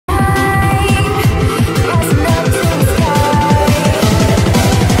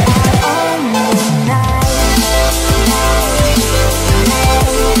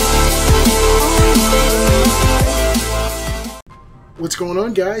going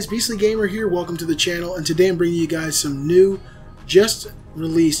on, guys? Beastly Gamer here. Welcome to the channel, and today I'm bringing you guys some new, just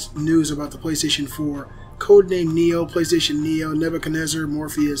released news about the PlayStation 4, codename Neo, PlayStation Neo, Nebuchadnezzar,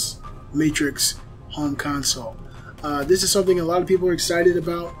 Morpheus, Matrix, home console. This is something a lot of people are excited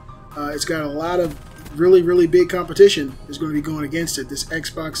about. It's got a lot of really big competition is going to be going against it. This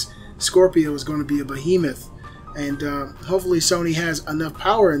Xbox Scorpio is going to be a behemoth, and hopefully Sony has enough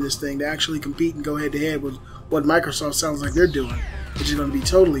power in this thing to actually compete and go head to head with what Microsoft sounds like they're doing, which is going to be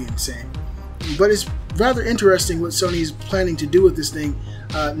totally insane. But it's rather interesting what Sony is planning to do with this thing.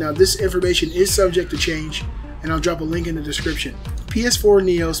 Now, this information is subject to change, and I'll drop a link in the description. PS4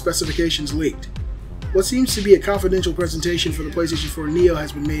 Neo specifications leaked. What seems to be a confidential presentation for the PlayStation 4 Neo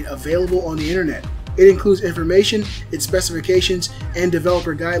has been made available on the internet. It includes information, its specifications, and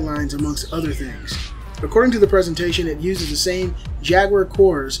developer guidelines, amongst other things. According to the presentation, it uses the same Jaguar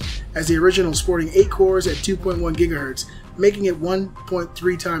cores as the original, sporting 8 cores at 2.1 GHz, making it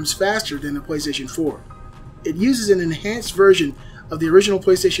 1.3 times faster than the PlayStation 4. It uses an enhanced version of the original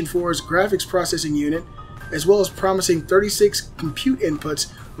PlayStation 4's graphics processing unit, as well as promising 36 compute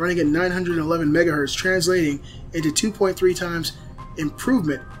inputs running at 911 MHz, translating into 2.3 times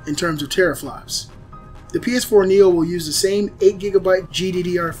improvement in terms of teraflops. The PS4 Neo will use the same 8GB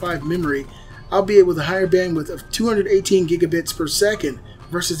GDDR5 memory, albeit with a higher bandwidth of 218 gigabits per second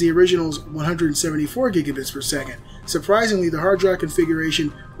versus the original's 174 gigabits per second. Surprisingly, the hard drive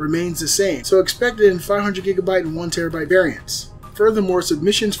configuration remains the same, so expect it in 500 gigabyte and 1 terabyte variants. Furthermore,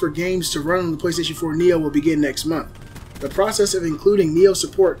 submissions for games to run on the PlayStation 4 Neo will begin next month. The process of including Neo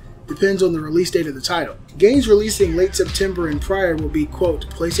support depends on the release date of the title. Games releasing late September and prior will be, quote,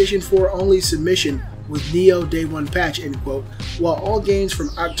 PlayStation 4 only submission with Neo Day 1 patch, end quote, while all games from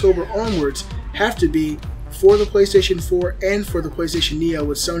October onwards have to be for the PlayStation 4 and for the PlayStation Neo,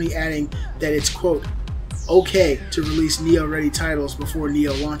 with Sony adding that it's, quote, okay to release Neo-ready titles before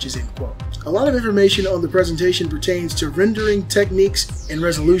Neo launches, end quote. A lot of information on the presentation pertains to rendering techniques and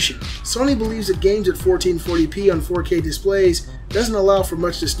resolution. Sony believes that games at 1440p on 4K displays doesn't allow for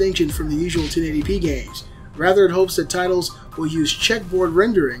much distinction from the usual 1080p games. Rather, it hopes that titles will use checkboard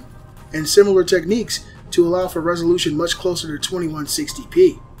rendering and similar techniques to allow for resolution much closer to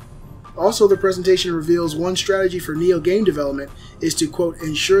 2160p. Also, the presentation reveals one strategy for Neo game development is to, quote,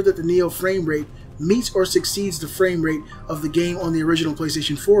 ensure that the Neo frame rate meets or succeeds the frame rate of the game on the original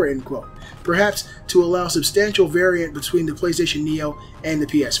PlayStation 4, end quote, perhaps to allow substantial variant between the PlayStation Neo and the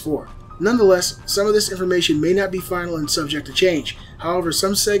PS4. Nonetheless, some of this information may not be final and subject to change. However,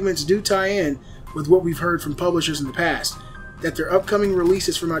 some segments do tie in with what we've heard from publishers in the past, that their upcoming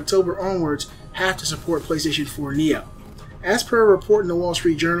releases from October onwards have to support PlayStation 4 Neo. As per a report in the Wall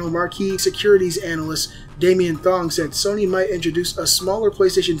Street Journal, marquee securities analyst Damien Thong said Sony might introduce a smaller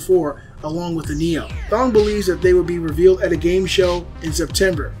PlayStation 4 along with the Neo. Thong believes that they will be revealed at a game show in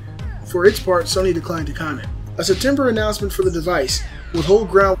September. For its part, Sony declined to comment. A September announcement for the device would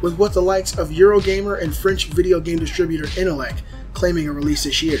hold ground with what the likes of Eurogamer and French video game distributor Intellect claiming a release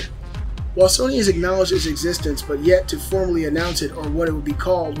this year. While Sony has acknowledged its existence but yet to formally announce it or what it will be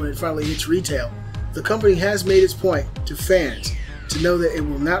called when it finally hits retail, the company has made its point to fans to know that it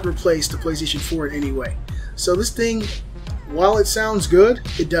will not replace the PlayStation 4 in any way. So this thing, while it sounds good,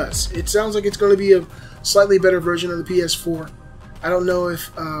 it does. It sounds like it's going to be a slightly better version of the PS4. I don't know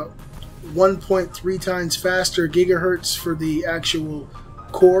if 1.3 times faster gigahertz for the actual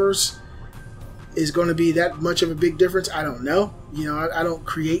cores is going to be that much of a big difference. I don't know. You know, I don't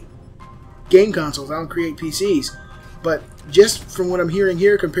create game consoles. I don't create PCs. But just from what I'm hearing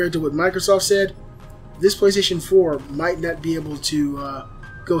here compared to what Microsoft said, this PlayStation 4 might not be able to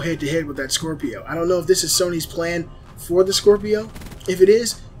go head-to-head with that Scorpio. I don't know if this is Sony's plan for the Scorpio. If it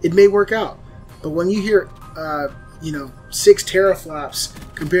is, it may work out. But when you hear, 6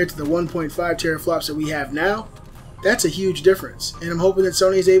 teraflops compared to the 1.5 teraflops that we have now, that's a huge difference. And I'm hoping that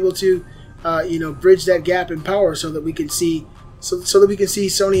Sony is able to, bridge that gap in power so that we can see, so that we can see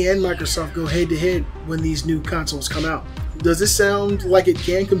Sony and Microsoft go head-to-head when these new consoles come out. Does this sound like it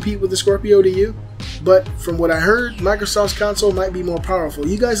can compete with the Scorpio to you? But from what I heard, Microsoft's console might be more powerful.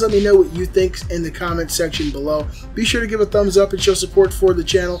 You guys let me know what you think in the comment section below. Be sure to give a thumbs up and show support for the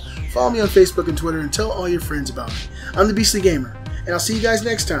channel. Follow me on Facebook and Twitter and tell all your friends about me. I'm the Beastly Gamer, and I'll see you guys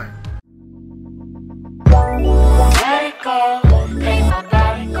next time.